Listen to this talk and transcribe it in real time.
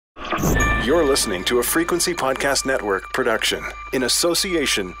You're listening to a Frequency Podcast Network production in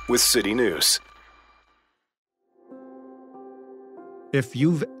association with CityNews. If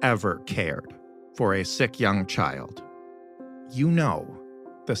you've ever cared for a sick young child, you know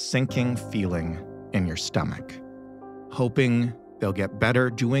the sinking feeling in your stomach, hoping they'll get better,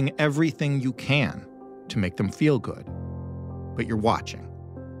 doing everything you can to make them feel good. But you're watching,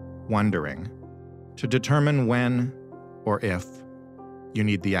 wondering to determine when or if you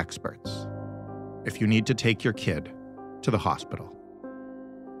need the experts, if you need to take your kid to the hospital.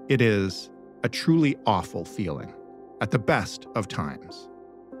 It is a truly awful feeling at the best of times.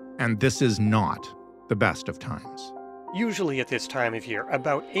 And this is not the best of times. Usually at this time of year,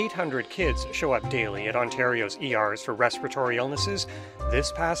 about 800 kids show up daily at Ontario's ERs for respiratory illnesses. This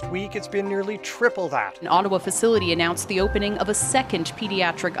past week, it's been nearly triple that. An Ottawa facility announced the opening of a second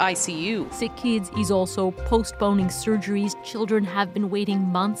pediatric ICU. Sick kids is also postponing surgeries children have been waiting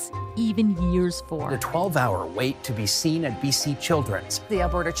months, even years for. A 12-hour wait to be seen at BC Children's. The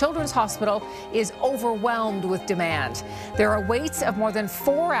Alberta Children's Hospital is overwhelmed with demand. There are waits of more than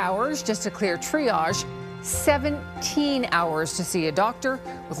 4 hours just to clear triage, 17 hours to see a doctor,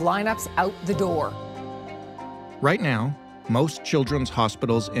 with lineups out the door. Right now, most children's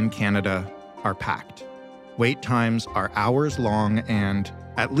hospitals in Canada are packed. Wait times are hours long, and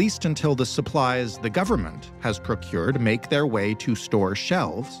at least until the supplies the government has procured make their way to store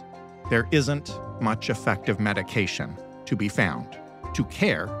shelves, there isn't much effective medication to be found to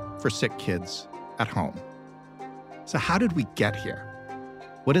care for sick kids at home. So how did we get here?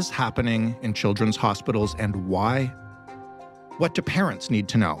 What is happening in children's hospitals and why? What do parents need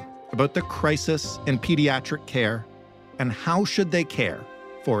to know about the crisis in pediatric care, and how should they care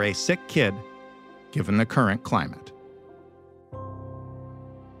for a sick kid given the current climate?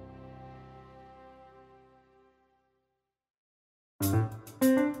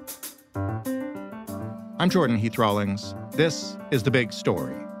 I'm Jordan Heath Rawlings. This is The Big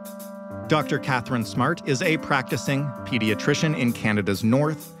Story. Dr. Katherine Smart is a practicing pediatrician in Canada's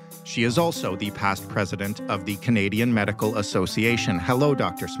North. She is also the past president of the Canadian Medical Association. Hello,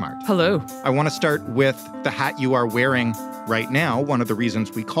 Dr. Smart. Hello. I want to start with the hat you are wearing right now, one of the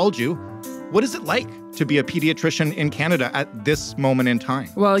reasons we called you. What is it like to be a pediatrician in Canada at this moment in time?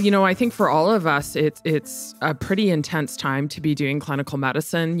 Well, I think for all of us, it's a pretty intense time to be doing clinical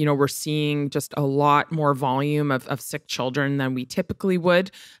medicine. We're seeing just a lot more volume of sick children than we typically would.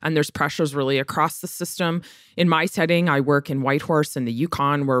 And there's pressures really across the system. In my setting, I work in Whitehorse in the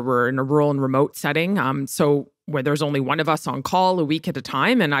Yukon, where we're in a rural and remote setting. Where there's only one of us on call a week at a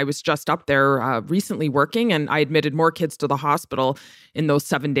time. And I was just up there recently working, and I admitted more kids to the hospital in those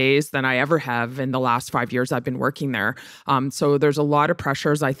 7 days than I ever have in the last 5 years I've been working there. So there's a lot of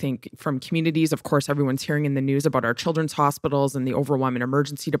pressures, I think, from communities. Of course, everyone's hearing in the news about our children's hospitals and the overwhelm in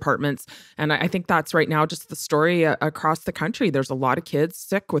emergency departments. And I think that's right now just the story across the country. There's a lot of kids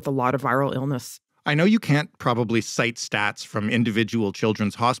sick with a lot of viral illness. I know you can't probably cite stats from individual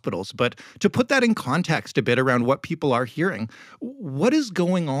children's hospitals, but to put that in context a bit around what people are hearing, what is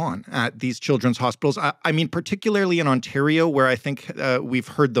going on at these children's hospitals? I mean, particularly in Ontario, where I think we've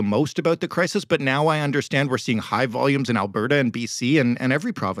heard the most about the crisis, but now I understand we're seeing high volumes in Alberta and BC, and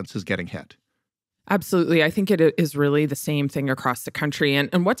every province is getting hit. Absolutely. I think it is really the same thing across the country.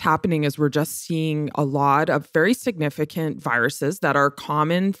 And what's happening is we're just seeing a lot of very significant viruses that are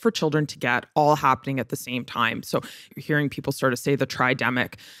common for children to get all happening at the same time. So you're hearing people sort of say the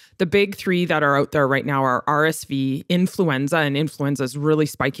tridemic. The big three that are out there right now are RSV, influenza, and influenza is really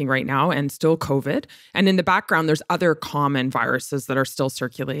spiking right now, and still COVID. And in the background, there's other common viruses that are still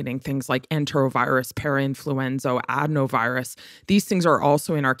circulating, things like enterovirus, parainfluenza, adenovirus. These things are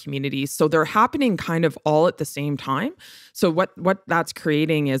also in our communities. So they're happening kind of all at the same time. So what that's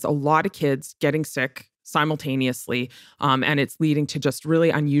creating is a lot of kids getting sick simultaneously, and it's leading to just really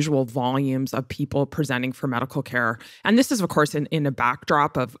unusual volumes of people presenting for medical care. And this is, of course, in a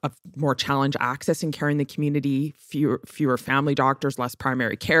backdrop of more challenge accessing care in the community, fewer family doctors, less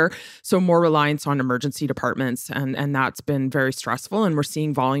primary care, so more reliance on emergency departments, and that's been very stressful. And we're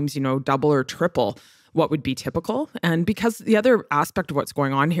seeing volumes, double or triple what would be typical. And because the other aspect of what's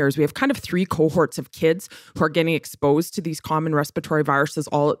going on here is we have kind of three cohorts of kids who are getting exposed to these common respiratory viruses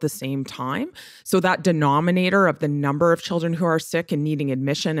all at the same time. So that denominator of the number of children who are sick and needing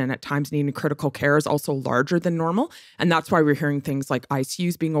admission and at times needing critical care is also larger than normal. And that's why we're hearing things like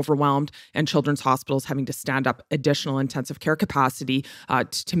ICUs being overwhelmed and children's hospitals having to stand up additional intensive care capacity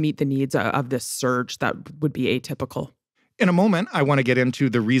to meet the needs of this surge that would be atypical. In a moment, I want to get into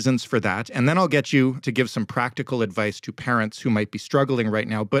the reasons for that, and then I'll get you to give some practical advice to parents who might be struggling right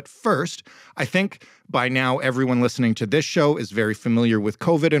now. But first, I think by now everyone listening to this show is very familiar with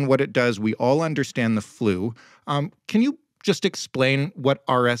COVID and what it does. We all understand the flu. Can you just explain what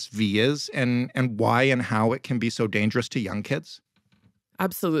RSV is and why and how it can be so dangerous to young kids?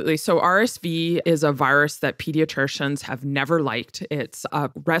 Absolutely. So RSV is a virus that pediatricians have never liked. It's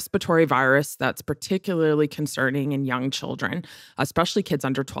a respiratory virus that's particularly concerning in young children, especially kids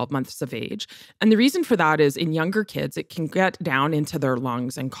under 12 months of age. And the reason for that is in younger kids, it can get down into their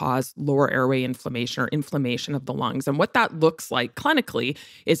lungs and cause lower airway inflammation or inflammation of the lungs. And what that looks like clinically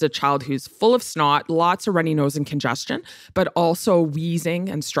is a child who's full of snot, lots of runny nose and congestion, but also wheezing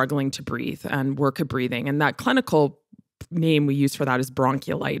and struggling to breathe and work at breathing. And that clinical name we use for that is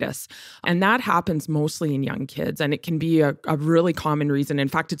bronchiolitis. And that happens mostly in young kids. And it can be a really common reason. In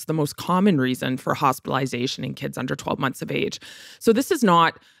fact, it's the most common reason for hospitalization in kids under 12 months of age. So this is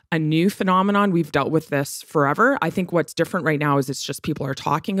not a new phenomenon. We've dealt with this forever. I think what's different right now is it's just people are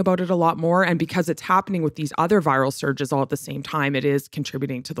talking about it a lot more. And because it's happening with these other viral surges all at the same time, it is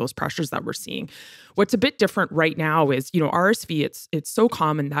contributing to those pressures that we're seeing. What's a bit different right now is, RSV, it's so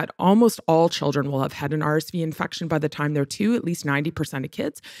common that almost all children will have had an RSV infection by the time they're 2, at least 90% of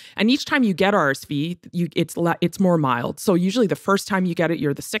kids. And each time you get RSV, it's more mild. So usually the first time you get it,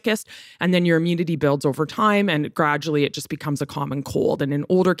 you're the sickest, and then your immunity builds over time, and gradually it just becomes a common cold. And in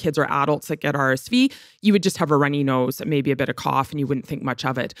older kids or adults that get RSV, you would just have a runny nose, maybe a bit of cough, and you wouldn't think much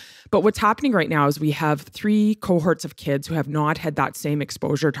of it. But what's happening right now is we have 3 cohorts of kids who have not had that same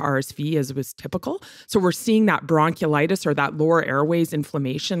exposure to RSV as was typical. So we're seeing that bronchiolitis or that lower airways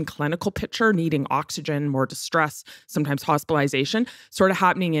inflammation clinical picture, needing oxygen, more distress, sometimes hospitalization, sort of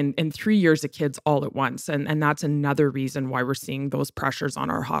happening in 3 years of kids all at once. And that's another reason why we're seeing those pressures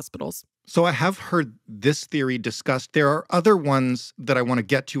on our hospitals. So I have heard this theory discussed. There are other ones that I want to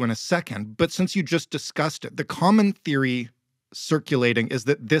get to in a second, but since you just discussed it, the common theory circulating is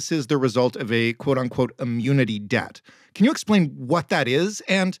that this is the result of a quote-unquote immunity debt. Can you explain what that is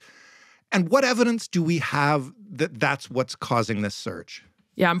and what evidence do we have that that's what's causing this surge?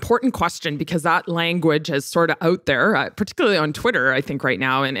 Yeah, important question, because that language is sort of out there, particularly on Twitter, I think, right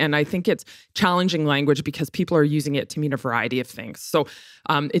now. And I think it's challenging language because people are using it to mean a variety of things. So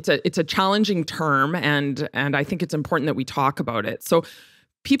it's a challenging term, and I think it's important that we talk about it. So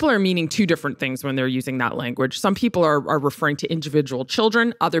people are meaning 2 different things when they're using that language. Some people are referring to individual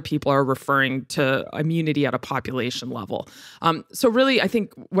children. Other people are referring to immunity at a population level. So really, I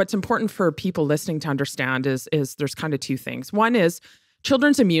think what's important for people listening to understand is there's kind of 2 things. One is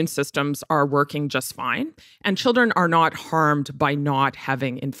children's immune systems are working just fine, and children are not harmed by not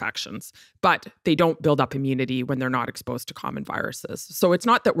having infections, but they don't build up immunity when they're not exposed to common viruses. So it's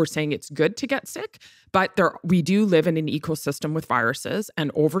not that we're saying it's good to get sick, but we do live in an ecosystem with viruses, and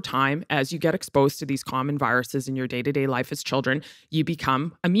over time, as you get exposed to these common viruses in your day-to-day life as children, you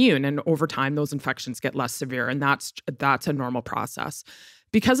become immune, and over time, those infections get less severe, and that's a normal process.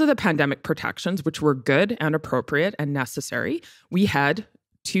 Because of the pandemic protections, which were good and appropriate and necessary, we had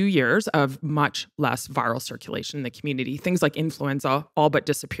 2 years of much less viral circulation in the community. Things like influenza all but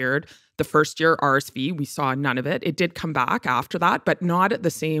disappeared. The first year, RSV, we saw none of it. It did come back after that, but not at the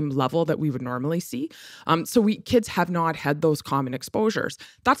same level that we would normally see. So kids have not had those common exposures.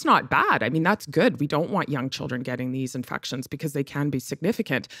 That's not bad. I mean, that's good. We don't want young children getting these infections because they can be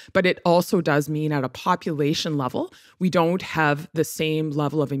significant. But it also does mean at a population level, we don't have the same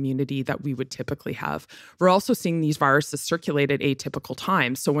level of immunity that we would typically have. We're also seeing these viruses circulate at atypical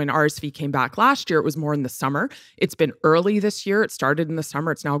times. So when RSV came back last year, it was more in the summer. It's been early this year. It started in the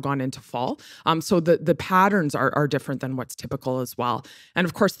summer. It's now gone into fall. So the patterns are different than what's typical as well. And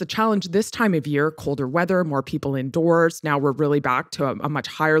of course, the challenge this time of year, colder weather, more people indoors. Now we're really back to a much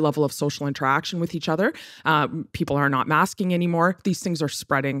higher level of social interaction with each other. People are not masking anymore. These things are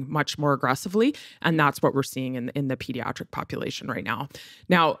spreading much more aggressively. And that's what we're seeing in the pediatric population right now.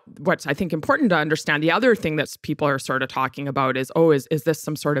 Now, what's I think important to understand, the other thing that people are sort of talking about is this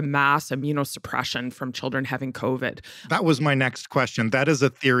some sort of mass immunosuppression from children having COVID? That was my next question. That is a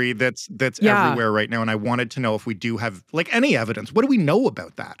theory that's everywhere right now. And I wanted to know if we do have any evidence. What do we know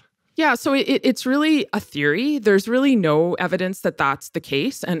about that? Yeah, so it's really a theory. There's really no evidence that that's the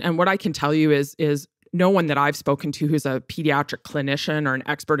case. And what I can tell you is no one that I've spoken to who's a pediatric clinician or an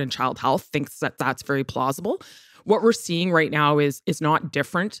expert in child health thinks that that's very plausible. What we're seeing right now is not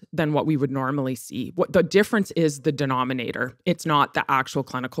different than what we would normally see. What the difference is the denominator. It's not the actual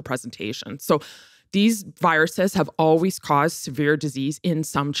clinical presentation. So these viruses have always caused severe disease in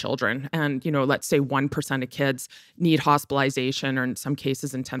some children. And, let's say 1% of kids need hospitalization or in some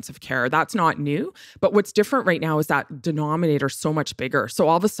cases intensive care. That's not new. But what's different right now is that denominator is so much bigger. So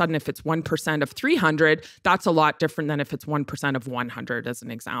all of a sudden, if it's 1% of 300, that's a lot different than if it's 1% of 100, as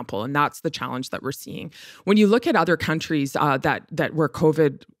an example. And that's the challenge that we're seeing. When you look at other countries that where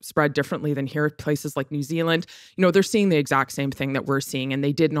COVID spread differently than here, places like New Zealand, they're seeing the exact same thing that we're seeing, and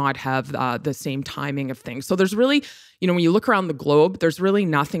they did not have the same timing of things. So there's really, when you look around the globe, there's really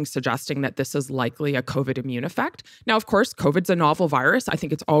nothing suggesting that this is likely a COVID immune effect. Now, of course, COVID's a novel virus. I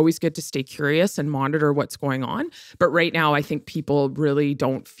think it's always good to stay curious and monitor what's going on. But right now, I think people really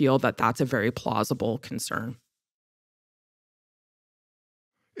don't feel that that's a very plausible concern.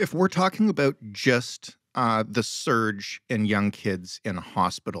 If we're talking about just the surge in young kids in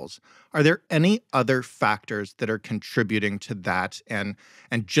hospitals, are there any other factors that are contributing to that? And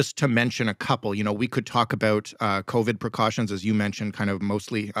just to mention a couple, we could talk about COVID precautions, as you mentioned, kind of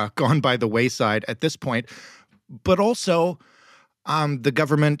mostly gone by the wayside at this point, but also the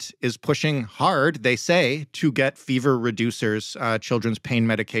government is pushing hard, they say, to get fever reducers, children's pain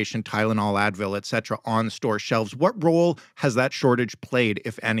medication, Tylenol, Advil, et cetera, on store shelves. What role has that shortage played,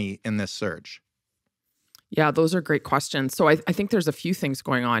 if any, in this surge? Yeah, those are great questions. So I think there's a few things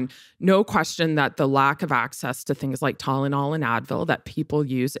going on. No question that the lack of access to things like Tylenol and Advil that people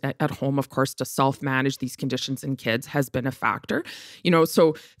use at home, of course, to self-manage these conditions in kids has been a factor.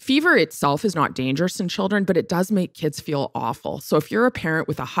 So fever itself is not dangerous in children, but it does make kids feel awful. So if you're a parent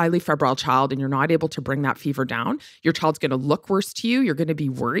with a highly febrile child and you're not able to bring that fever down, your child's going to look worse to you, you're going to be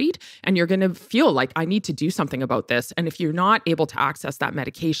worried, and you're going to feel like, I need to do something about this. And if you're not able to access that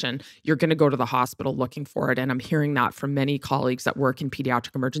medication, you're going to go to the hospital looking for it. And I'm hearing that from many colleagues that work in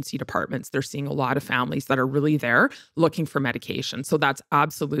pediatric emergency departments. They're seeing a lot of families that are really there looking for medication. So that's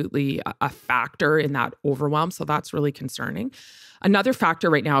absolutely a factor in that overwhelm. So that's really concerning. Another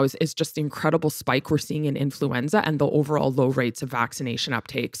factor right now is just the incredible spike we're seeing in influenza and the overall low rates of vaccination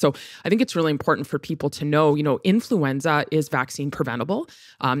uptake. So I think it's really important for people to know, influenza is vaccine preventable.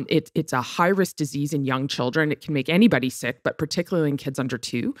 It's a high-risk disease in young children. It can make anybody sick, but particularly in kids under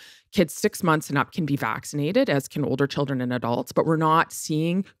 2. Kids 6 months and up can be vaccinated, as can older children and adults, but we're not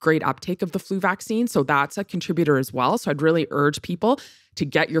seeing great uptake of the flu vaccine. So that's a contributor as well. So I'd really urge people to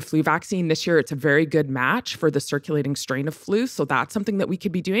get your flu vaccine this year. It's a very good match for the circulating strain of flu. So that's something that we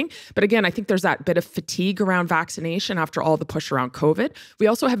could be doing. But again, I think there's that bit of fatigue around vaccination after all the push around COVID. We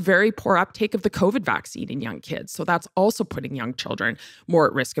also have very poor uptake of the COVID vaccine in young kids. So that's also putting young children more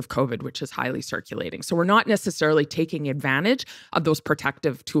at risk of COVID, which is highly circulating. So we're not necessarily taking advantage of those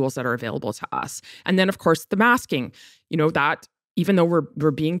protective tools that are available to us. And then, of course, the masking, that even though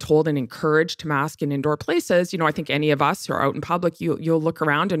we're being told and encouraged to mask in indoor places, I think any of us who are out in public, you'll look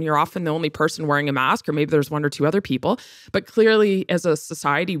around and you're often the only person wearing a mask, or maybe there's 1 or 2 other people. But clearly, as a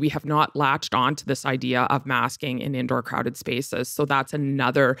society, we have not latched on to this idea of masking in indoor crowded spaces. So that's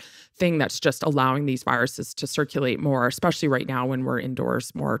another thing that's just allowing these viruses to circulate more, especially right now when we're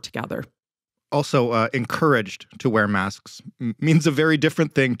indoors more together. Also, encouraged to wear masks means a very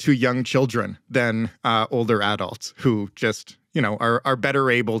different thing to young children than older adults who just, are better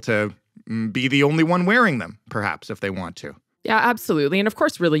able to be the only one wearing them, perhaps, if they want to. Yeah, absolutely. And of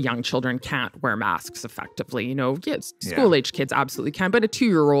course, really young children can't wear masks effectively. School-age kids absolutely can, but a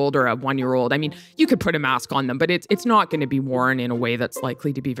 2-year-old or a 1-year-old, you could put a mask on them, but it's not going to be worn in a way that's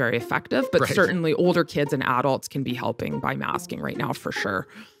likely to be very effective. But certainly older kids and adults can be helping by masking right now for sure.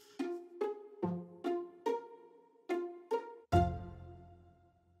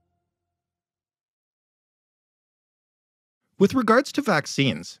 With regards to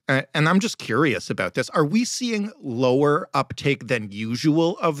vaccines, and I'm just curious about this, are we seeing lower uptake than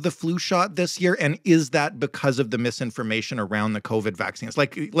usual of the flu shot this year? And is that because of the misinformation around the COVID vaccines?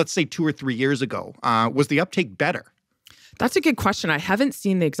 Like, let's say 2 or 3 years ago, was the uptake better? That's a good question. I haven't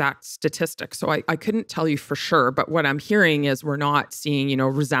seen the exact statistics, so I couldn't tell you for sure. But what I'm hearing is we're not seeing,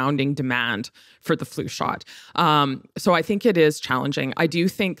 resounding demand for the flu shot. So I think it is challenging. I do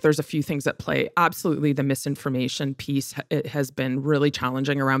think there's a few things at play. Absolutely, the misinformation piece has been really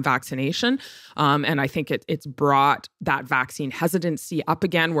challenging around vaccination. And I think it's brought that vaccine hesitancy up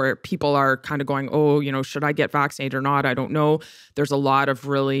again, where people are kind of going, should I get vaccinated or not? I don't know. There's a lot of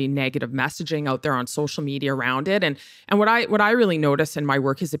really negative messaging out there on social media around it. And what I really notice in my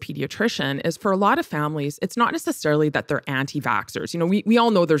work as a pediatrician is for a lot of families, it's not necessarily that they're anti-vaxxers. We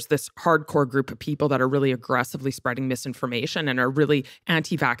all know there's this hardcore group of people that are really aggressively spreading misinformation and are really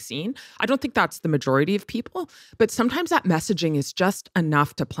anti-vaccine. I don't think that's the majority of people, but sometimes that messaging is just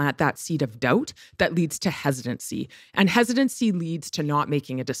enough to plant that seed of doubt that leads to hesitancy. And hesitancy leads to not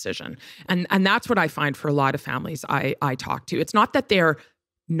making a decision. And that's what I find for a lot of families I talk to. It's not that they're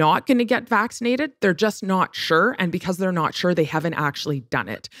not going to get vaccinated. They're just not sure. And because they're not sure, they haven't actually done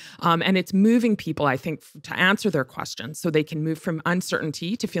it. And it's moving people, I think, to answer their questions so they can move from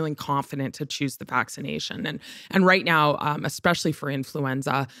uncertainty to feeling confident to choose the vaccination. And right now, especially for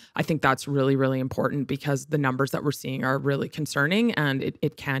influenza, I think that's really, really important because the numbers that we're seeing are really concerning and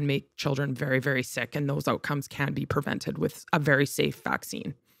it can make children very, very sick. And those outcomes can be prevented with a very safe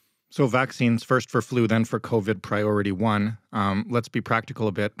vaccine. So vaccines first for flu, then for COVID, priority one. Let's be practical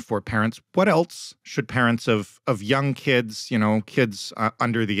a bit for parents. What else should parents of young kids, kids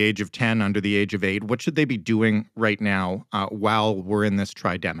under the age of 10, under the age of 8, what should they be doing right now while we're in this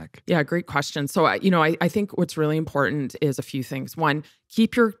tridemic? Yeah, great question. So, I think what's really important is a few things. One,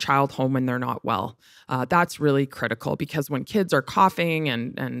 keep your child home when they're not well. That's really critical because when kids are coughing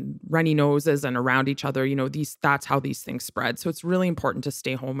and runny noses and around each other, that's how these things spread. So it's really important to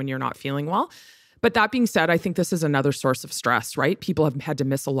stay home when you're not feeling well. But that being said, I think this is another source of stress, right? People have had to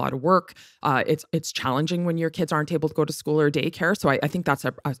miss a lot of work. It's challenging when your kids aren't able to go to school or daycare. So I think that's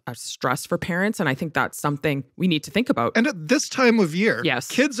a stress for parents. And I think that's something we need to think about. And at this time of year, yes,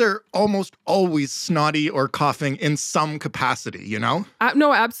 kids are almost always snotty or coughing in some capacity,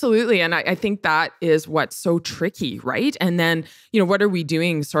 No, absolutely. And I think that is what's so tricky, right? And then, what are we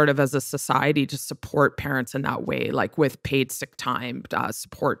doing sort of as a society to support parents in that way, like with paid sick time,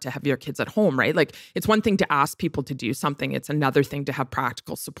 support to have your kids at home, right? Like it's one thing to ask people to do something. It's another thing to have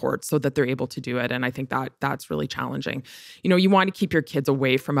practical support so that they're able to do it. And I think that's really challenging. You want to keep your kids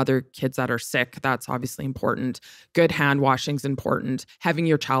away from other kids that are sick. That's obviously important. Good hand washing is important. Having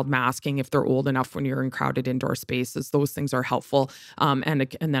your child masking if they're old enough when you're in crowded indoor spaces, those things are helpful. And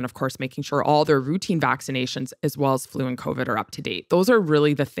then, of course, making sure all their routine vaccinations as well as flu and COVID are up to date. Those are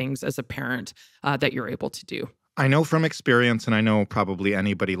really the things as a parent that you're able to do. I know from experience, and I know probably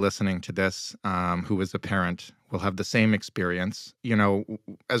anybody listening to this who is a parent will have the same experience.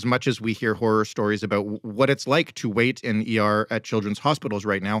 As much as we hear horror stories about what it's like to wait in ER at children's hospitals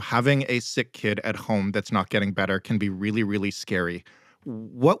right now, having a sick kid at home that's not getting better can be really, really scary.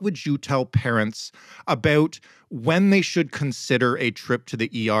 What would you tell parents about when they should consider a trip to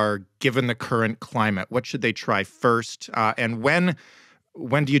the ER given the current climate? What should they try first? And when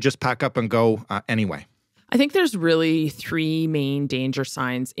do you just pack up and go anyway? I think there's really three main danger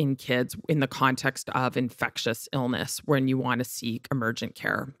signs in kids in the context of infectious illness when you want to seek emergent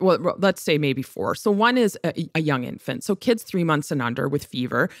care. Well, let's say maybe four. So one is a young infant. So kids 3 months and under with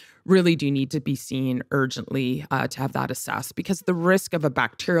fever really do need to be seen urgently to have that assessed because the risk of a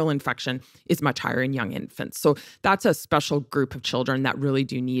bacterial infection is much higher in young infants. So that's a special group of children that really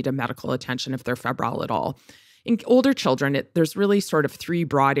do need a medical attention if they're febrile at all. In older children, there's really sort of three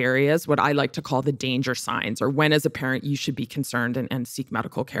broad areas, what I like to call the danger signs, or when as a parent you should be concerned and seek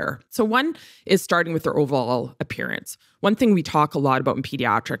medical care. So one is starting with their overall appearance. One thing we talk a lot about in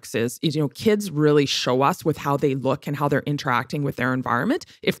pediatrics is kids really show us with how they look and how they're interacting with their environment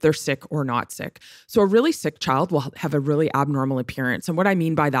if they're sick or not sick. So a really sick child will have a really abnormal appearance. And what I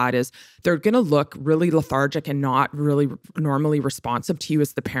mean by that is they're going to look really lethargic and not really normally responsive to you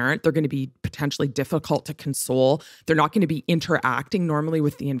as the parent. They're going to be potentially difficult to console. They're not going to be interacting normally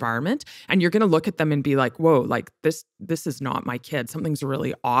with the environment. And you're going to look at them and be like, whoa, like this is not my kid. Something's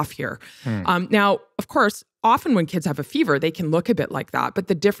really off here. Now, of course, often when kids have a fever, they can look a bit like that. But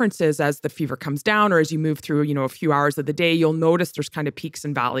the difference is as the fever comes down or as you move through, a few hours of the day, you'll notice there's kind of peaks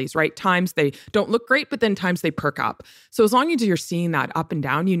and valleys, right? Times they don't look great, but then times they perk up. So as long as you're seeing that up and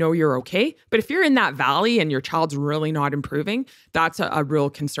down, you're okay. But if you're in that valley and your child's really not improving, that's a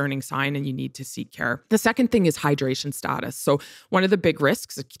real concerning sign and you need to seek care. The second thing is hydration status. So one of the big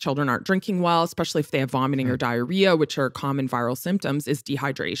risks if children aren't drinking well, especially if they have vomiting or diarrhea, which are common viral symptoms, is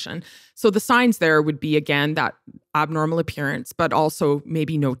dehydration. So the signs there would be, again, that abnormal appearance, but also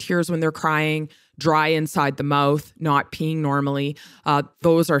maybe no tears when they're crying, dry inside the mouth, not peeing normally.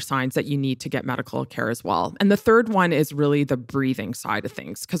 Those are signs that you need to get medical care as well. And the third one is really the breathing side of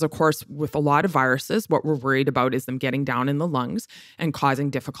things. Because of course, with a lot of viruses, what we're worried about is them getting down in the lungs and causing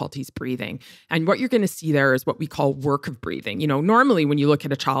difficulties breathing. And what you're going to see there is what we call work of breathing. Normally when you look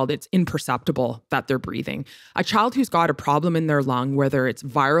at a child, it's imperceptible that they're breathing. A child who's got a problem in their lung, whether it's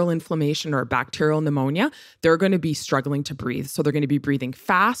viral inflammation or bacterial pneumonia, they're going to be struggling to breathe. So they're going to be breathing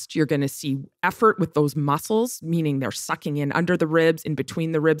fast. You're going to see effort with those muscles, meaning they're sucking in under the ribs, in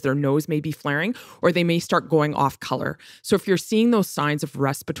between the ribs, their nose may be flaring, or they may start going off color. So if you're seeing those signs of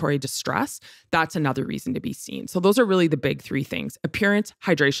respiratory distress, that's another reason to be seen. So those are really the big three things: appearance,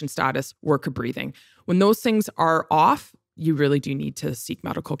 hydration status, work of breathing. When those things are off, you really do need to seek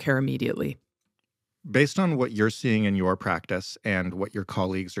medical care immediately. Based on what you're seeing in your practice and what your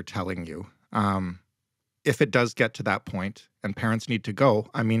colleagues are telling you, if it does get to that point and parents need to go,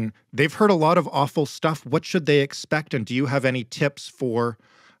 I mean, they've heard a lot of awful stuff. What should they expect? And do you have any tips for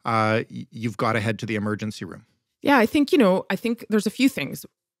you've got to head to the emergency room? Yeah, I think there's a few things.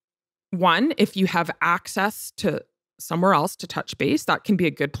 One, if you have access to somewhere else to touch base, that can be a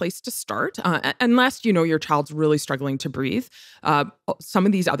good place to start, unless your child's really struggling to breathe. Some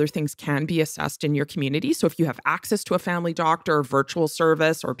of these other things can be assessed in your community. So if you have access to a family doctor or virtual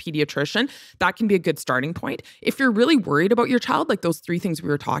service or pediatrician, that can be a good starting point. If you're really worried about your child, like those three things we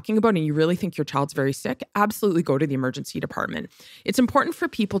were talking about, and you really think your child's very sick, absolutely go to the emergency department. It's important for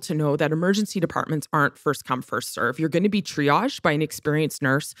people to know that emergency departments aren't first come, first serve. You're going to be triaged by an experienced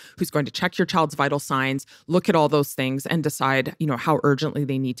nurse who's going to check your child's vital signs, look at all those things, and decide, how urgently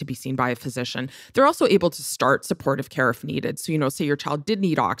they need to be seen by a physician. They're also able to start supportive care if needed. So, say your child did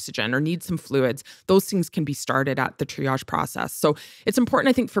need oxygen or need some fluids, those things can be started at the triage process. So it's important,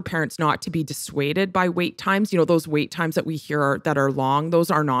 I think, for parents not to be dissuaded by wait times. Those wait times that we hear that are long,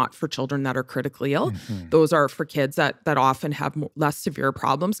 those are not for children that are critically ill. Mm-hmm. Those are for kids that often have less severe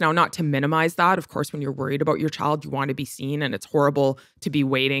problems. Now, not to minimize that, of course, when you're worried about your child, you want to be seen, and it's horrible to be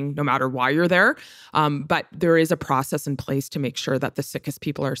waiting no matter why you're there. But there is a process in place to make sure that the sickest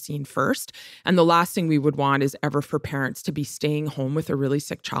people are seen first. And the last thing we would want is ever for parents to be staying home with a really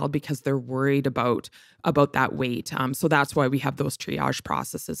sick child because they're worried about that wait. So that's why we have those triage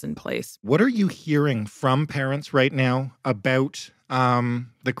processes in place. What are you hearing from parents right now about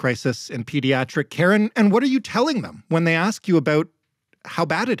the crisis in pediatric care? And what are you telling them when they ask you about how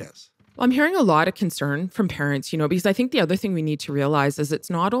bad it is? Well, I'm hearing a lot of concern from parents, because I think the other thing we need to realize is it's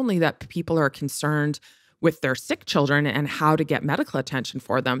not only that people are concerned with their sick children and how to get medical attention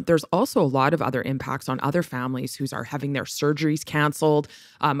for them. There's also a lot of other impacts on other families who are having their surgeries canceled,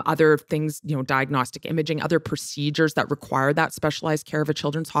 other things, diagnostic imaging, other procedures that require that specialized care of a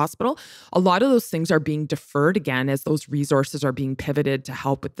children's hospital. A lot of those things are being deferred again as those resources are being pivoted to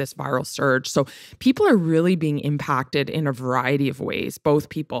help with this viral surge. So people are really being impacted in a variety of ways, both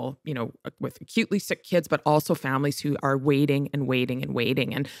people, with acutely sick kids, but also families who are waiting and waiting and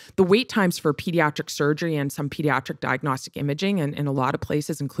waiting. And the wait times for pediatric surgery and some pediatric diagnostic imaging and in a lot of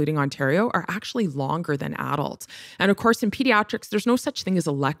places, including Ontario, are actually longer than adults. And of course, in pediatrics, there's no such thing as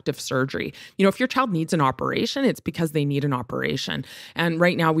elective surgery. If your child needs an operation, it's because they need an operation. And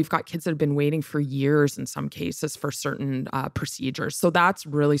right now, we've got kids that have been waiting for years in some cases for certain procedures. So that's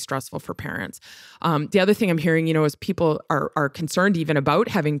really stressful for parents. The other thing I'm hearing, is people are concerned even about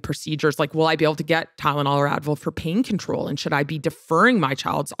having procedures like, will I be able to get Tylenol or Advil for pain control? And should I be deferring my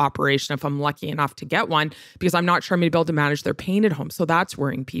child's operation if I'm lucky enough to get one? Because I'm not sure I'm going to be able to manage their pain at home. So that's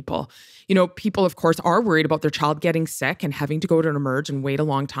worrying people. People, of course, are worried about their child getting sick and having to go to an emerge and wait a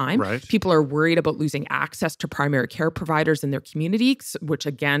long time. Right. People are worried about losing access to primary care providers in their community, which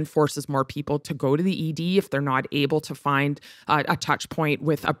again forces more people to go to the ED if they're not able to find a touch point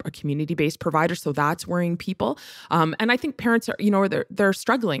with a community-based provider. So that's worrying people. And I think parents are, they're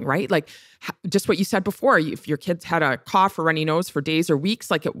struggling, right? Like just what you said before, if your kids had a cough or runny nose for days or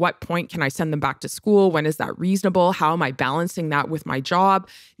weeks, like at what point can I send them back to school? When is that reasonable? How am I balancing that with my job?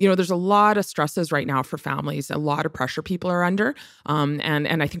 There's a lot of stresses right now for families, a lot of pressure people are under.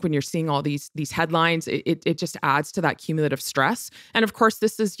 And I think when you're seeing all these headlines, it just adds to that cumulative stress. And of course,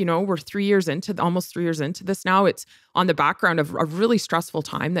 this is, we're almost 3 years into this now. It's on the background of a really stressful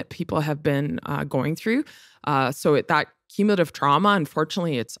time that people have been going through. So that cumulative trauma,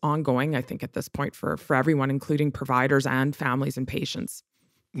 unfortunately, it's ongoing, I think, at this point for everyone, including providers and families and patients.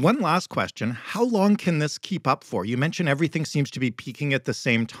 One last question. How long can this keep up for? You mentioned everything seems to be peaking at the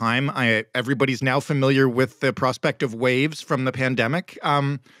same time. Everybody's now familiar with the prospect of waves from the pandemic.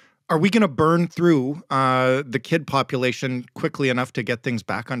 Are we going to burn through the kid population quickly enough to get things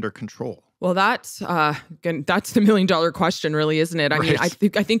back under control? Well, that's the million-dollar question, really, isn't it? I mean, I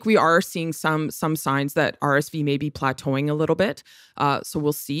think we are seeing some signs that RSV may be plateauing a little bit. So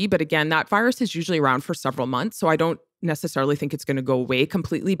we'll see. But again, that virus is usually around for several months. So I don't necessarily think it's going to go away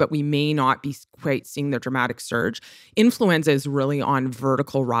completely, but we may not be quite seeing the dramatic surge. Influenza is really on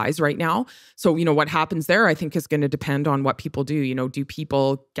vertical rise right now. So, what happens there, I think, is going to depend on what people do. Do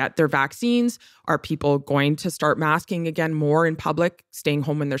people get their vaccines? Are people going to start masking again more in public, staying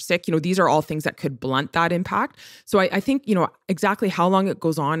home when they're sick? These are all things that could blunt that impact. So I think, exactly how long it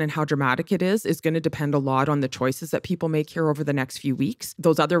goes on and how dramatic it is going to depend a lot on the choices that people make here over the next few weeks.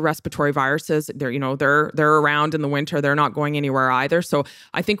 Those other respiratory viruses, they're around in the winter. They're not going anywhere either. So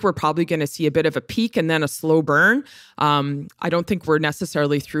I think we're probably going to see a bit of a peak and then a slow burn. I don't think we're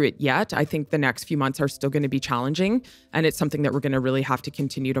necessarily through it yet. I think the next few months are still going to be challenging. And it's something that we're going to really have to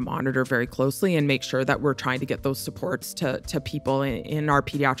continue to monitor very closely and make sure that we're trying to get those supports to people in our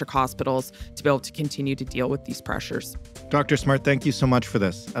pediatric hospitals to be able to continue to deal with these pressures. Dr. Smart, thank you so much for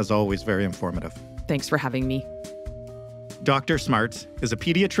this. As always, very informative. Thanks for having me. Dr. Smart is a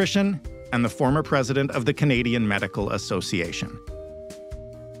pediatrician and the former president of the Canadian Medical Association.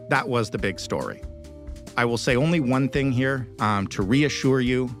 That was the big story. I will say only one thing here to reassure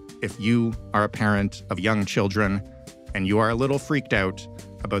you if you are a parent of young children and you are a little freaked out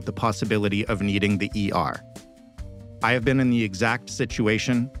about the possibility of needing the ER. I have been in the exact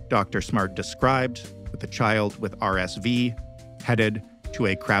situation Dr. Smart described, with a child with RSV headed to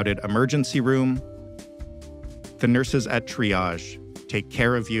a crowded emergency room. The nurses at triage take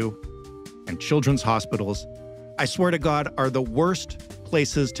care of you, and children's hospitals, I swear to God, are the worst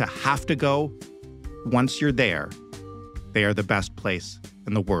places to have to go. Once you're there, they are the best place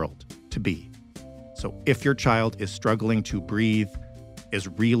in the world to be. So if your child is struggling to breathe, is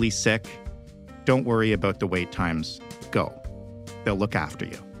really sick, don't worry about the wait times. Go. They'll look after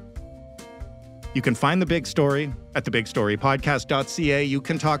you. You can find The Big Story at thebigstorypodcast.ca. You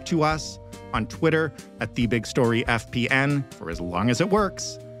can talk to us on Twitter at TheBigStoryFPN for as long as it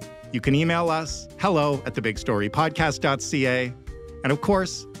works. You can email us, hello@thebigstorypodcast.ca. And of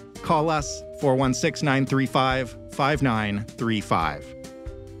course, call us 416-935-5935.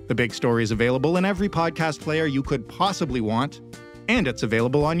 The Big Story is available in every podcast player you could possibly want, and it's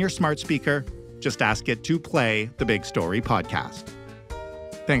available on your smart speaker. Just ask it to play The Big Story podcast.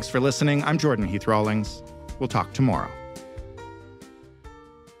 Thanks for listening. I'm Jordan Heath Rawlings. We'll talk tomorrow.